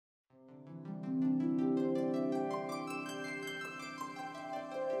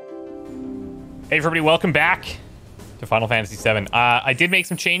Hey everybody, welcome back to Final Fantasy VII. I did make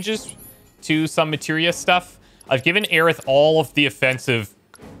some changes to some materia stuff. I've given Aerith all of the offensive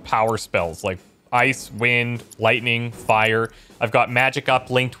power spells, like ice, wind, lightning, fire. I've got magic up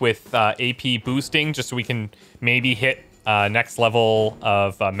linked with AP boosting, just so we can maybe hit next level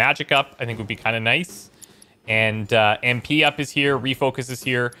of magic up. I think would be kind of nice. And MP up is here, refocus is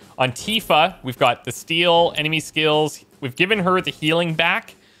here. On Tifa, we've got the steel, enemy skills. We've given her the healing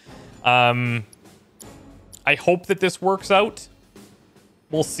back. I hope that this works out.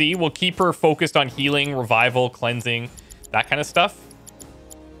 We'll see. We'll keep her focused on healing, revival, cleansing, that kind of stuff.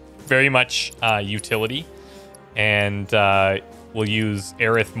 Very much utility. And we'll use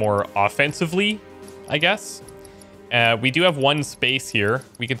Aerith more offensively, I guess. We do have one space here.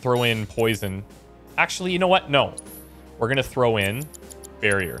 We can throw in poison. Actually, you know what? No. We're going to throw in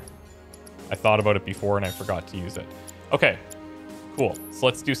barrier. I thought about it before and I forgot to use it. Okay. Cool. So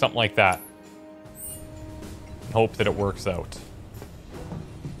let's do something like that. Hope that it works out.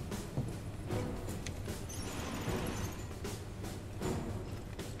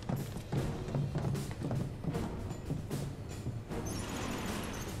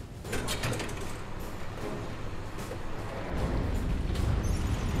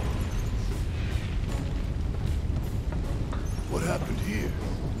 What happened here?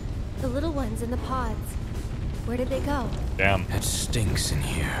 The little ones in the pods. Where did they go? Damn. It stinks in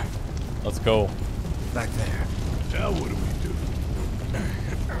here. Let's go. Back there. Now what do we do?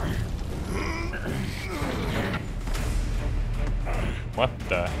 What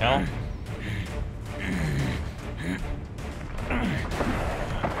the hell?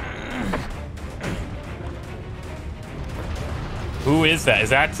 Who is that? Is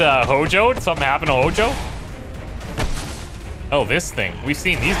that Hojo? Did something happen to Hojo? Oh, this thing. We've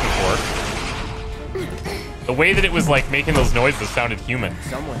seen these before. The way that it was like making those noises sounded human.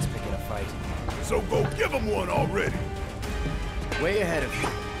 Someone's picking a fight. So go give him one already. Way ahead of you.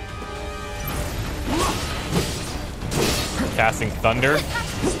 Casting thunder.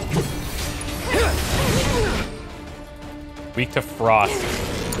 Weak to frost.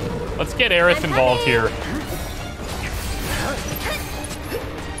 Let's get Aerith involved here.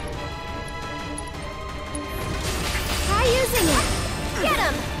 Try using it. Get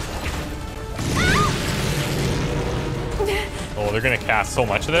him. Oh, they're gonna cast so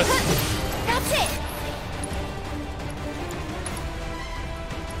much of this. That's it.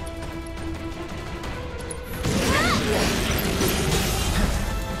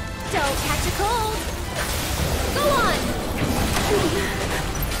 Don't catch a cold. Go on.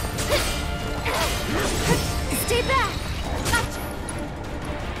 Stay back. Gotcha.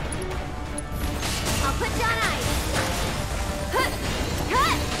 I'll put down ice.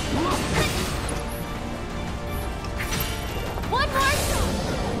 One more.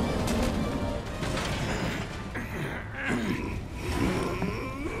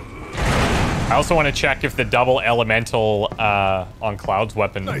 I also want to check if the double elemental on Cloud's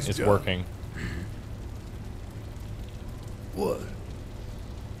weapon Nice is job. working. What?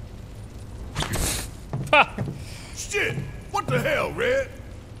 Ha! Shit! What the hell, Red?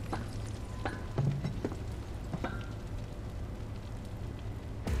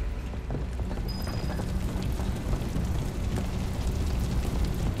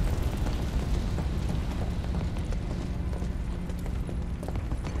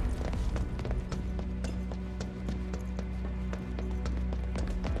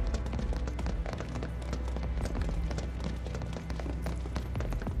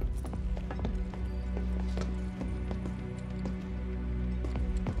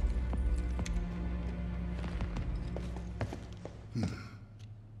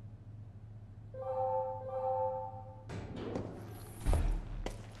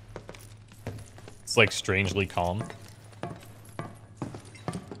 It's like strangely calm.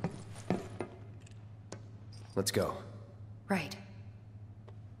 Let's go. Right.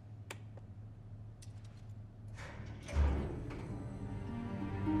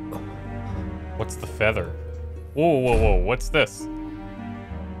 What's the feather? Whoa, whoa, whoa. What's this?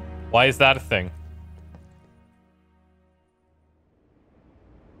 Why is that a thing?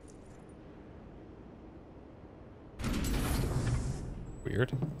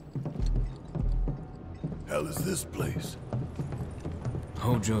 Weird. Hell is this place?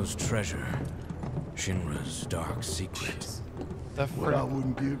 Hojo's treasure. Shinra's dark secret. The What I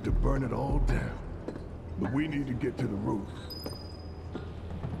wouldn't give to burn it all down. But we need to get to the roof.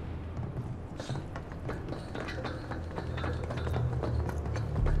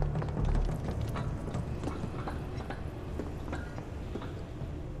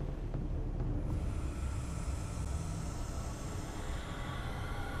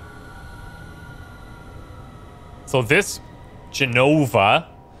 So this Genova,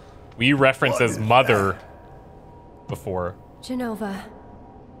 we referenced as mother before. Genova.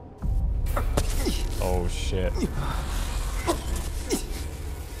 Oh shit.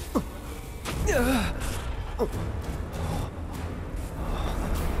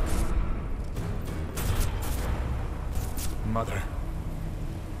 Mother.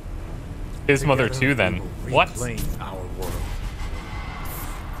 His mother too then. What? Our world.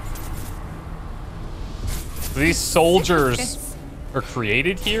 These soldiers are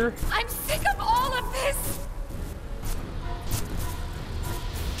created here? I'm sick of all of this.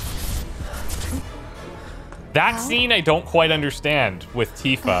 That scene I don't quite understand with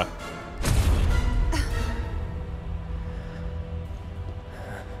Tifa.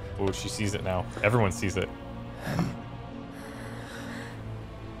 Oh, she sees it now. Everyone sees it.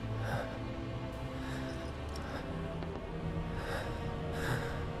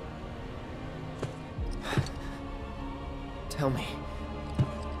 Tell me,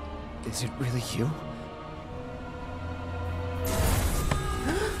 is it really you?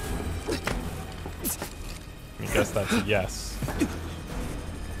 I guess that's a yes.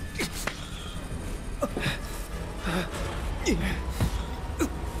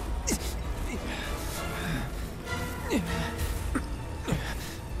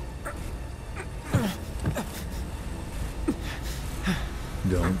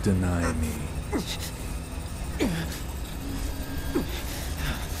 Don't deny me.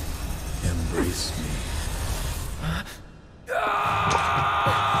 Embrace me.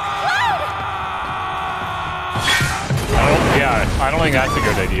 I don't think that's a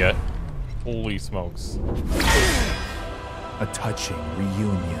good idea. Holy smokes. A touching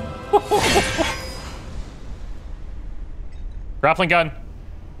reunion. Grappling gun.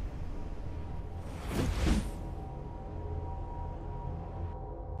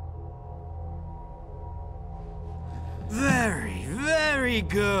 Very, very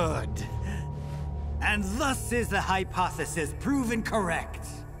good. And thus is the hypothesis proven correct.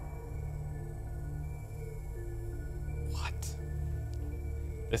 What?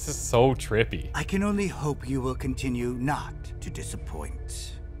 This is so trippy. I can only hope you will continue not to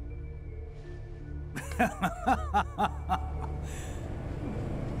disappoint.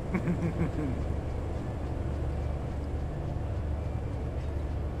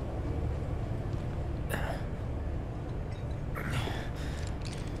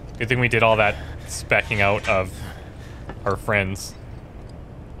 Good thing we did all that specking out of our friends,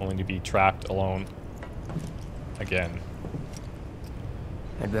 only to be trapped alone again.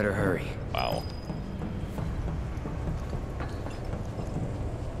 I'd better hurry. Wow.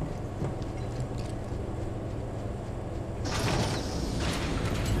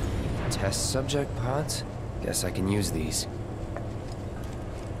 Test subject pods? Guess I can use these.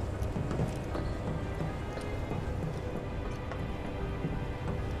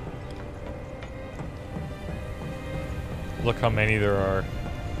 Look how many there are.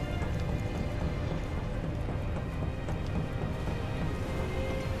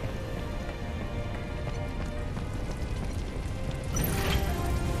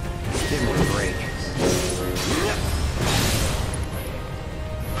 Give me a break.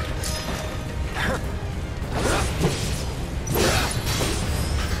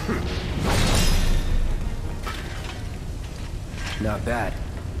 Not bad.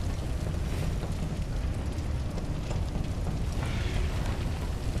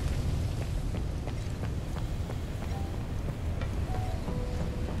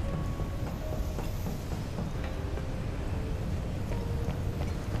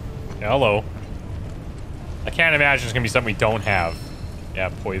 Hello. I can't imagine it's gonna be something we don't have. Yeah,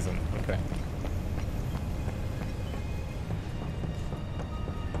 poison. Okay.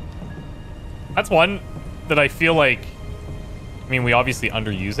 That's one that I feel like, I mean, we obviously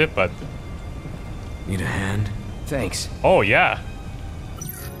underuse it, but... Need a hand? Thanks. Oh, yeah.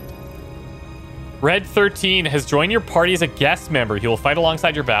 Red 13 has joined your party as a guest member. He will fight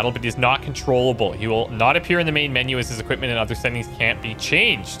alongside your battle, but he is not controllable. He will not appear in the main menu as his equipment and other settings can't be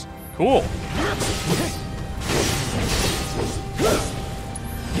changed. Cool.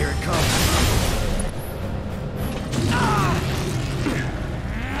 Here it comes.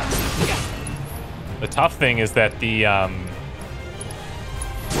 The tough thing is that the,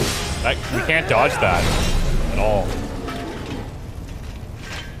 we can't dodge that at all.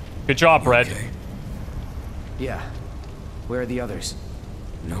 Good job, Red. Okay. Yeah. Where are the others?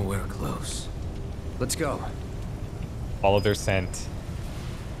 Nowhere close. Let's go. Follow their scent.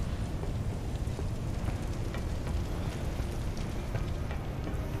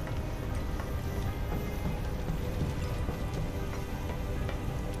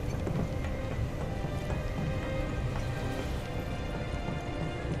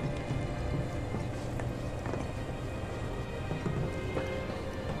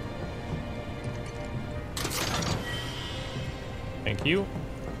 Thank you.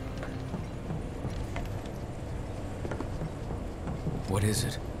 What is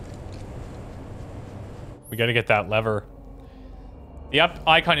it? We got to get that lever. The up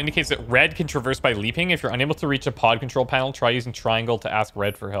icon indicates that red can traverse by leaping. If you're unable to reach a pod control panel, try using triangle to ask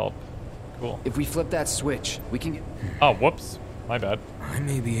red for help. Cool. If we flip that switch, we can get... Oh, whoops. My bad. I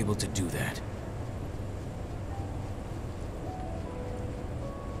may be able to do that.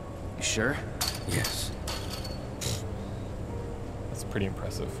 You sure? Yes. That's pretty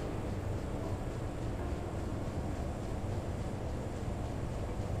impressive.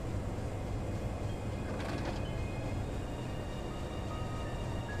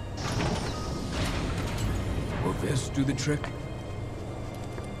 Will this do the trick?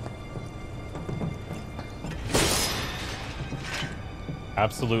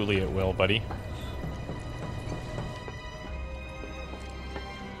 Absolutely it will, buddy.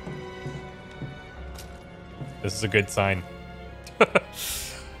 This is a good sign.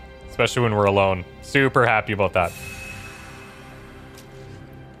 Especially when we're alone. Super happy about that.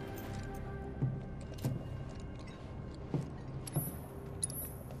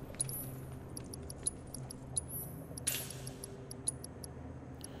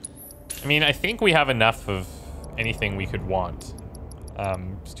 I mean, I think we have enough of anything we could want.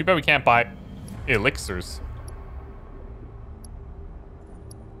 It's too bad we can't buy elixirs.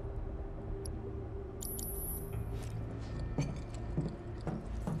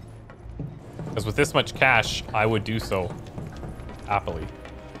 Because with this much cash, I would do so happily.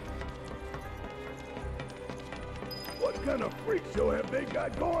 What kind of freak show have they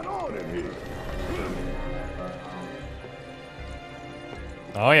got going on in here?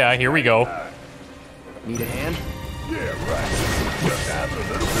 Oh yeah, here we go. Need a hand? Yeah, right. Just having a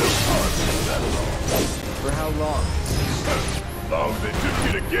little bit of fun, that's all. For how long? As long as it took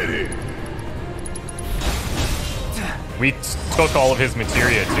you to get here. We took all of his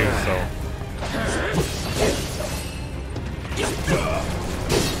materia too, so.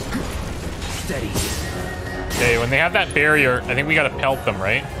 Steady. Okay, when they have that barrier, I think we gotta pelt them,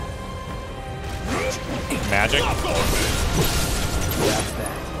 right? Magic. That's that.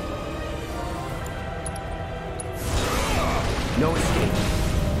 No escape.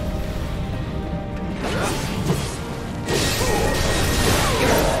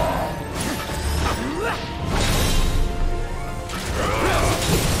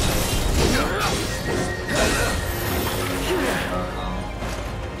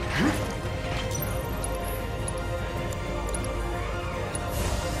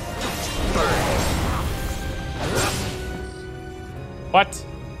 What?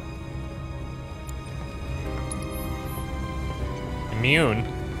 Immune?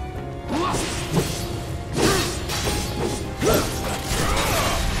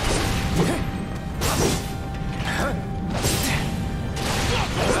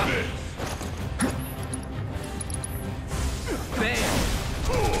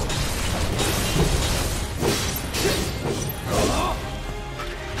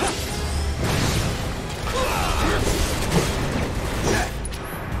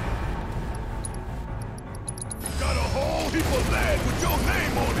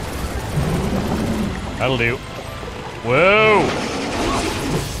 That'll do. Whoa!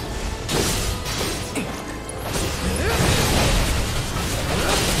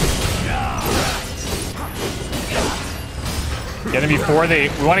 Get him before they...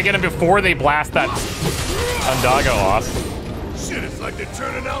 We want to get him before they blast that Undaga off. Shit, it's like they're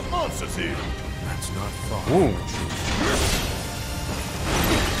turning out monsters here. That's not far. Ooh.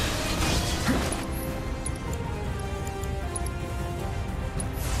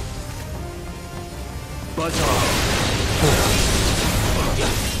 Buzz off.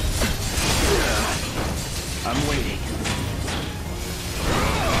 I'm waiting.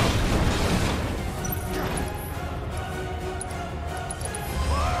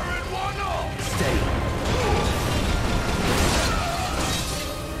 Firing one off. Steady.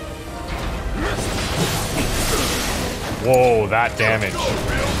 Whoa, that damage. Real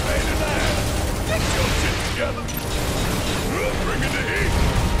pain in the ass. Get your shit together. Bring in the heat.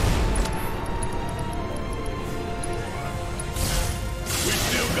 We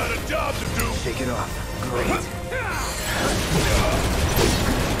still got a job to do. Shake it off. Great.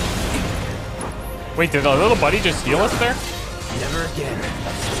 Wait, did our little buddy just heal us there? Never again.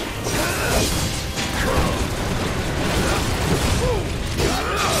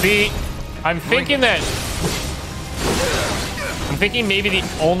 See, I'm thinking maybe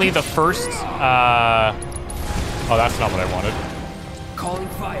only the first, oh, that's not what I wanted. Calling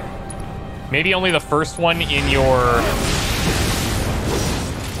fire. Maybe only the first one in your...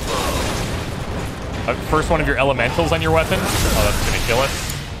 First one of your elementals on your weapon. Oh, that's gonna kill us.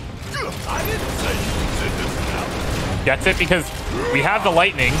 I didn't say you would sit this one out. Gets it because we have the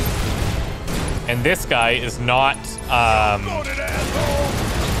lightning, and this guy is not Voted asshole.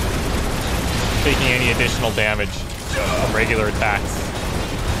 taking any additional damage from regular attacks.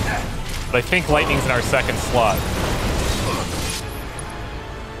 But I think lightning's in our second slot.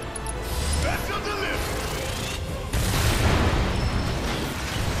 Special delivery.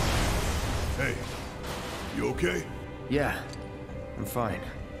 Hey, you okay? Yeah, I'm fine.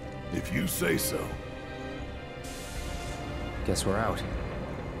 If you say so. Guess we're out.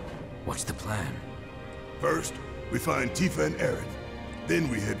 What's the plan? First, we find Tifa and Aerith. Then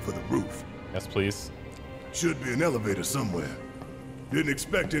we head for the roof. Yes, please. Should be an elevator somewhere. Didn't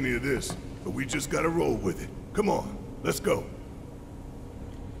expect any of this, but we just gotta roll with it. Come on, let's go.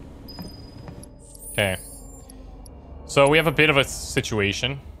 Okay. So we have a bit of a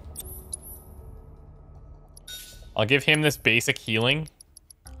situation. I'll give him this basic healing.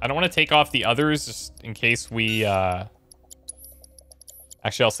 I don't want to take off the others just in case we...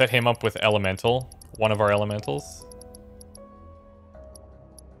 Actually, I'll set him up with Elemental. One of our Elementals.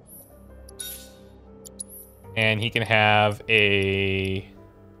 And he can have a...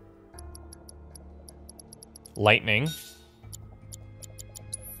 Lightning.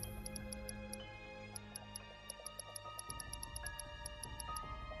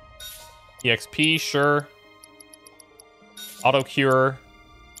 EXP, sure. Auto cure.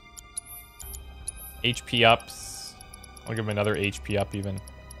 HP ups. I'll give him another HP up even.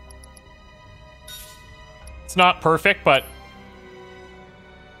 It's not perfect, but...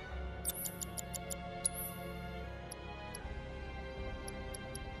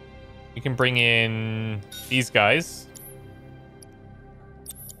 we can bring in these guys.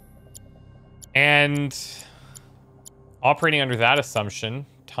 And operating under that assumption,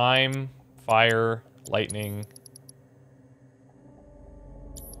 time, fire, lightning...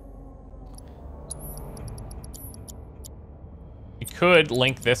 we could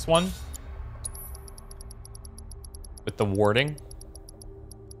link this one with the warding.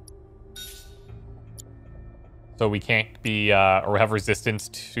 So we can't be, or have resistance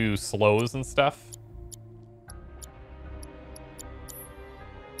to slows and stuff.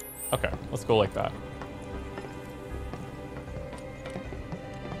 Okay, let's go like that.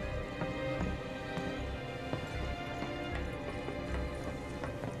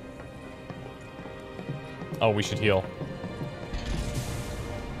 Oh, we should heal.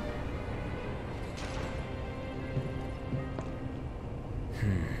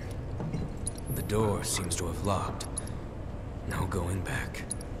 The door seems to have locked. No going back.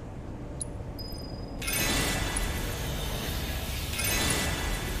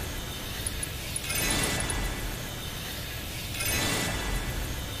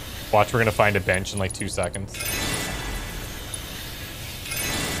 Watch, we're gonna find a bench in like 2 seconds.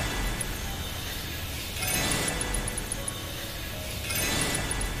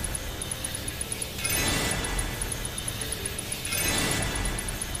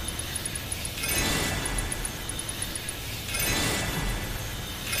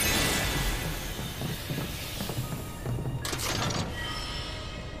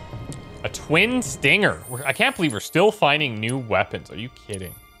 Twin Stinger. I can't believe we're still finding new weapons. Are you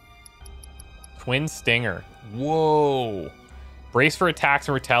kidding? Twin Stinger. Whoa. Brace for attacks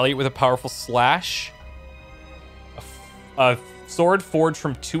and retaliate with a powerful slash. A sword forged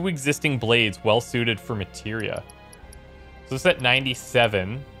from 2 existing blades, well suited for materia. So it's at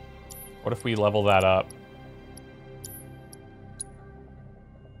 97. What if we level that up?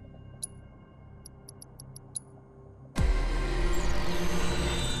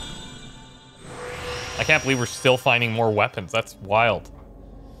 I can't believe we're still finding more weapons. That's wild.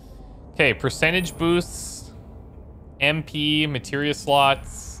 Okay, percentage boosts, MP, materia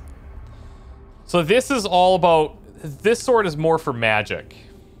slots. So this is all about... this sword is more for magic.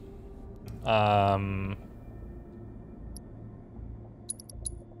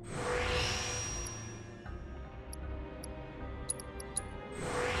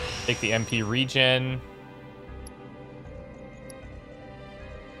 Take the MP regen.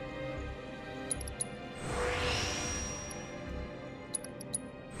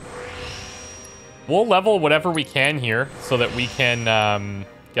 We'll level whatever we can here so that we can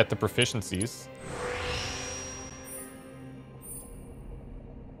get the proficiencies.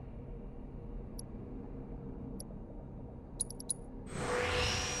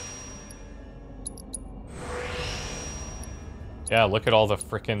 Yeah, look at all the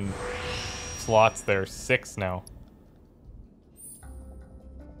frickin' slots there. 6 now.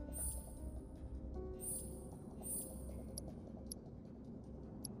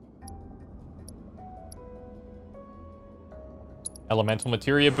 Elemental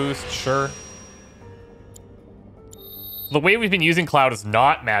materia boost, sure. The way we've been using Cloud is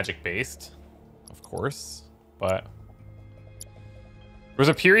not magic based, of course, but there was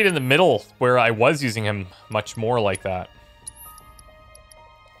a period in the middle where I was using him much more like that.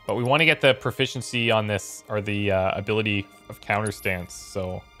 But we want to get the proficiency on this, or the ability of counter stance,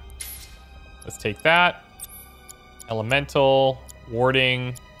 so let's take that. Elemental,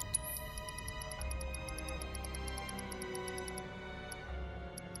 warding.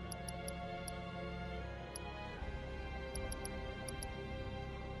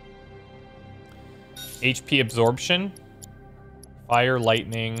 HP absorption. Fire,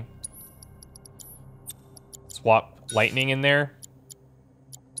 lightning. Swap lightning in there.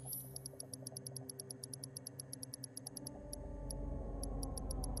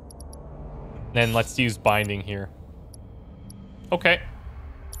 Then let's use binding here. Okay.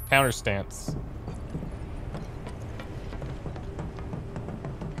 Counter stance.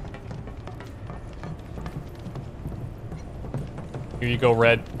 Here you go,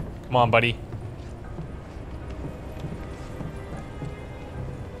 Red. Come on, buddy.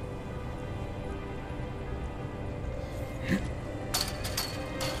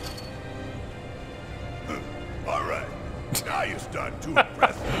 All right. Now you're starting to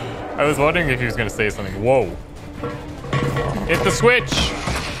impress me. I was wondering if he was going to say something. Whoa. Hit the switch.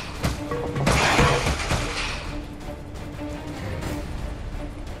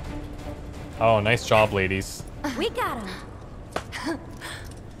 Oh, nice job, ladies. We got him.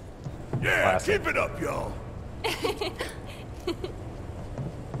 Yeah, Classic. keep it up, y'all.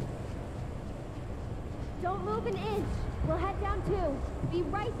 Don't move an inch. We'll head down too. Be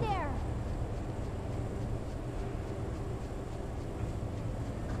right there.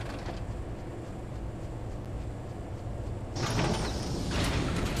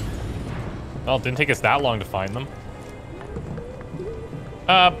 Well, it didn't take us that long to find them.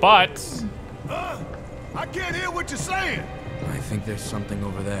 But... Huh? I can't hear what you're saying. I think there's something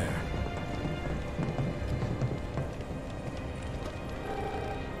over there.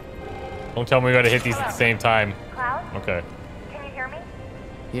 Don't tell me we gotta hit these at the same time. Cloud? Okay. Can you hear me?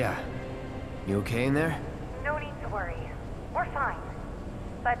 Yeah. You okay in there? No need to worry. We're fine.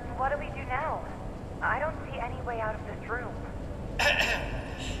 But what do we do now? I don't see any way out of this room.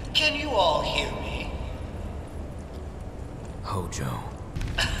 Can you all hear me? Hojo.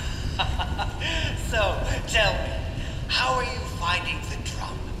 So, tell me, how are you finding the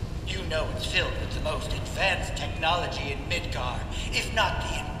drum? You know it's filled with the most advanced technology in Midgar, if not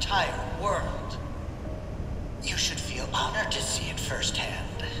the entire world. You should feel honored to see it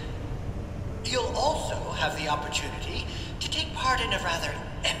firsthand. You'll also have the opportunity to take part in a rather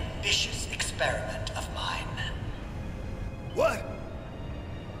ambitious experiment of mine. What?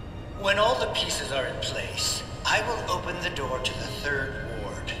 When all the pieces are in place, I will open the door to the third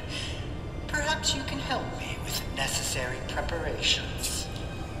ward. Perhaps you can help me with necessary preparations.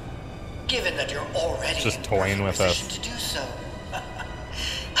 Given that you're already Just in toying perfect with position us. to do so,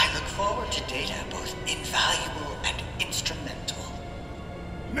 I look forward to data both invaluable and instrumental.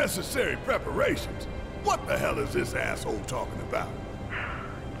 Necessary preparations? What the hell is this asshole talking about?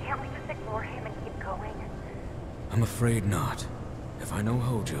 Can't we just ignore him and keep going? I'm afraid not. If I know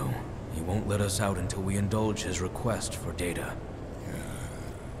Hojo, he won't let us out until we indulge his request for data.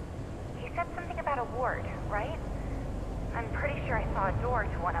 He said something about a ward, right? I'm pretty sure I saw a door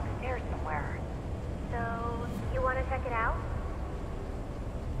to one upstairs somewhere. So, you want to check it out?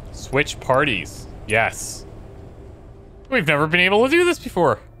 Switch parties. Yes. We've never been able to do this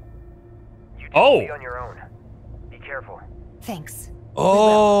before. You just Oh. be on your own. Be careful. Thanks.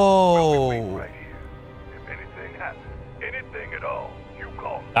 Oh. Right here. If anything happens, anything at all, you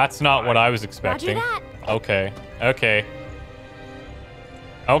call me. That's not what I was expecting. Roger that. Okay. Okay.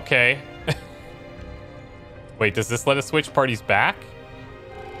 Okay. Wait, does this let us switch parties back?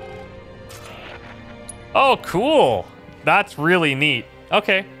 Oh, cool. That's really neat.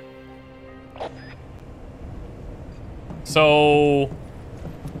 Okay. So,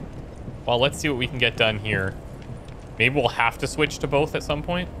 well, let's see what we can get done here. Maybe we'll have to switch to both at some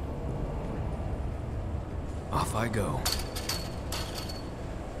point. Off I go.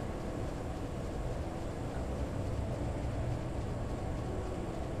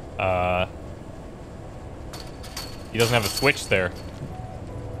 He doesn't have a switch there.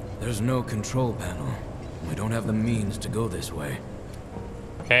 There's no control panel. We don't have the means to go this way.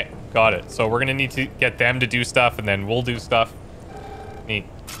 Okay, got it. So we're gonna need to get them to do stuff, and then we'll do stuff. Neat.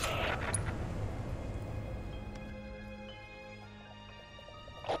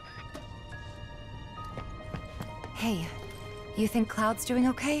 Hey, you think Cloud's doing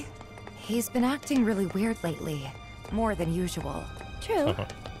okay? He's been acting really weird lately. More than usual. True.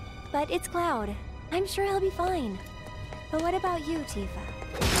 But it's Cloud. I'm sure he'll be fine. But what about you, Tifa?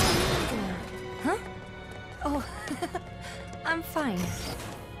 Huh? Oh, I'm fine.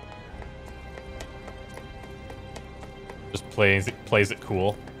 Just plays it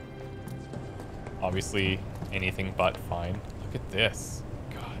cool. Obviously, anything but fine. Look at this.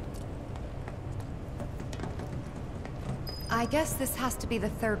 God. I guess this has to be the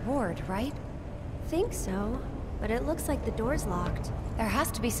third ward, right? Think so. But it looks like the door's locked. There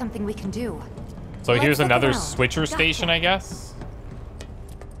has to be something we can do. So Let's here's look another around. switcher station, I guess.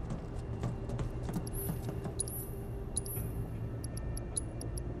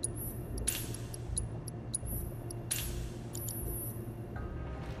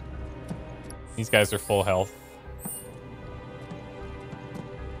 These guys are full health.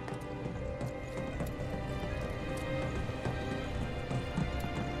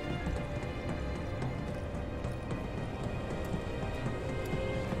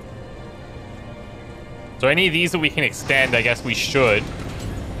 So any of these that we can extend, I guess we should.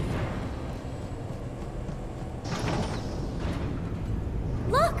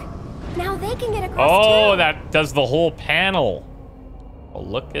 Look! Now they can get across Oh, too. that does the whole panel. Oh,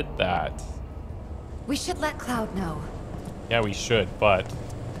 look at that. We should let Cloud know. Yeah, we should, but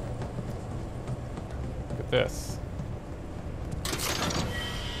look at this.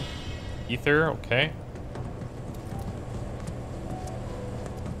 Ether, okay.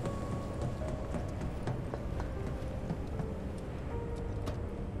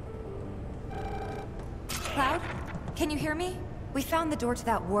 Cloud, can you hear me? We found the door to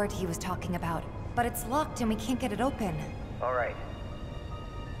that ward he was talking about, but it's locked and we can't get it open. All right.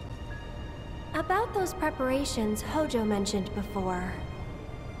 About those preparations Hojo mentioned before.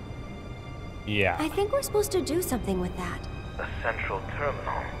 Yeah. I think we're supposed to do something with that. A central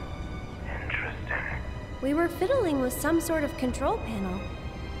terminal. Interesting. We were fiddling with some sort of control panel.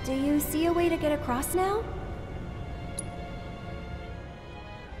 Do you see a way to get across now?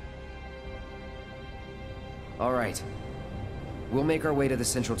 All right. We'll make our way to the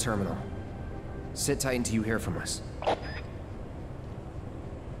central terminal. Sit tight until you hear from us.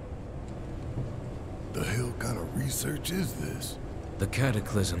 The hell kind of research is this? The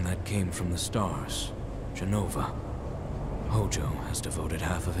cataclysm that came from the stars. Genova. Hojo has devoted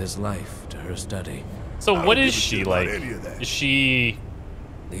half of his life to her study. So I what don't is give a she shit about like? any of that. Is she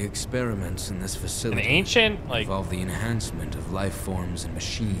The experiments in this an facility ancient? Like, involve the enhancement of life forms and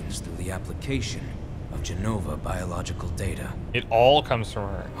machines through the application of Genova biological data. it all comes from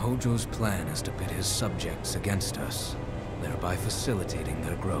her. Hojo's plan is to pit his subjects against us, thereby facilitating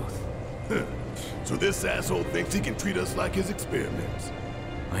their growth. So this asshole thinks he can treat us like his experiments.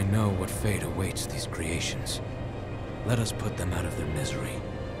 I know what fate awaits these creations. Let us put them out of their misery.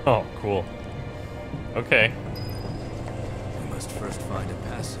 Oh, cool. Okay. We must first find a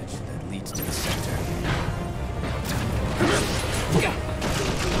passage that leads to the center.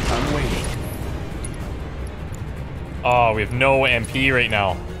 I'm waiting. Oh, we have no MP right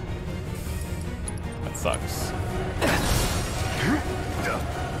now. That sucks.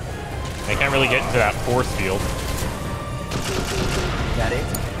 I can't really get into that force field. That it?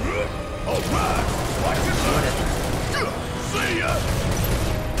 All right, watch it. See ya.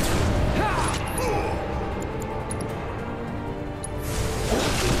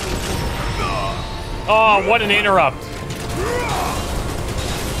 Oh, what an interrupt.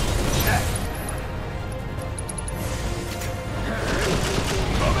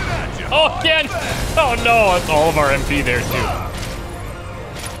 Oh, again. Oh, no. That's all of our MP there, too.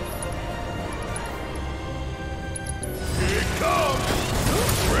 Here it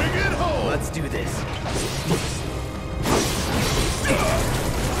comes. Bring it home. Let's do this.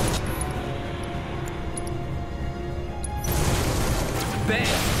 Bam!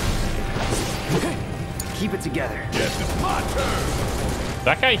 Keep it together. Yes, it's my turn. Is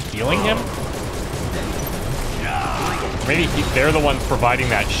that guy healing him? Maybe they're the ones providing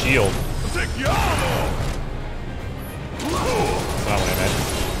that shield. Take your arm off. That's not what I meant.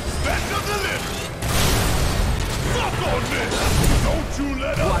 Back to the left. Suck on this. Don't you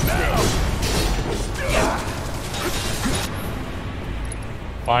let up now.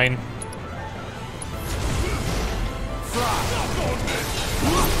 Fine. Suck on this.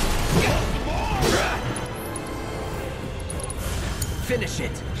 Finish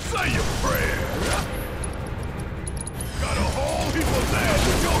it. Say your prayer. Got a whole heap of land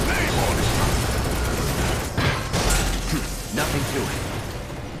with your name on it. Nothing to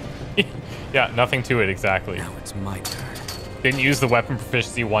it. Yeah, nothing to it, exactly. Now it's my turn. Didn't use the weapon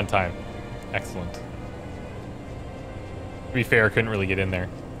proficiency one time. Excellent. To be fair, couldn't really get in there.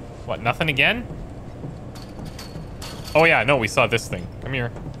 What, nothing again? Oh yeah, no, we saw this thing. Come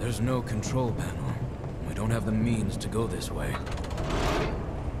here. There's no control panel. We don't have the means to go this way.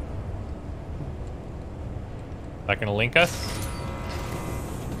 Is that gonna link us?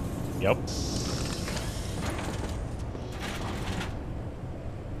 Yep.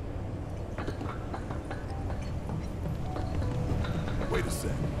 Wait a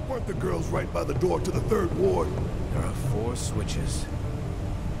sec. Weren't the girls right by the door to the 3rd ward? There are 4 switches.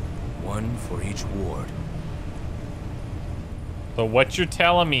 1 for each ward. So what you're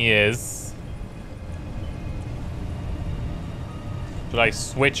telling me is, should I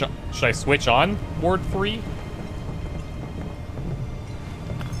switch on Ward 3?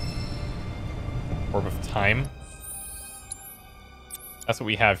 Orb of Time. That's what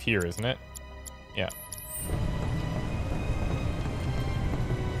we have here, isn't it? Yeah.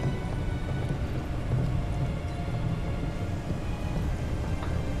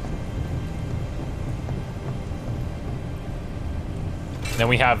 Then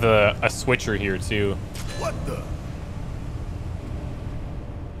we have a switcher here too. What the?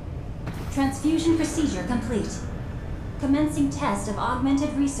 Transfusion procedure complete. Commencing test of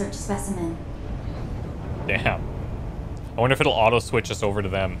augmented research specimen. Damn. I wonder if it'll auto switch us over to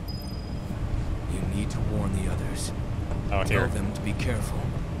them. You need to warn the others. Out Tell here. them to be careful.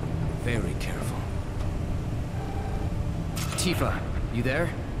 Very careful. Tifa, you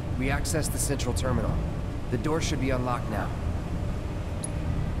there? We accessed the central terminal. The door should be unlocked now.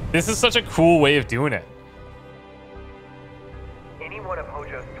 This is such a cool way of doing it. Any one of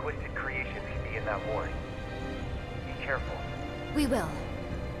Hojo's twisted creations could be in that ward. Be careful. We will.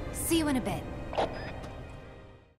 See you in a bit.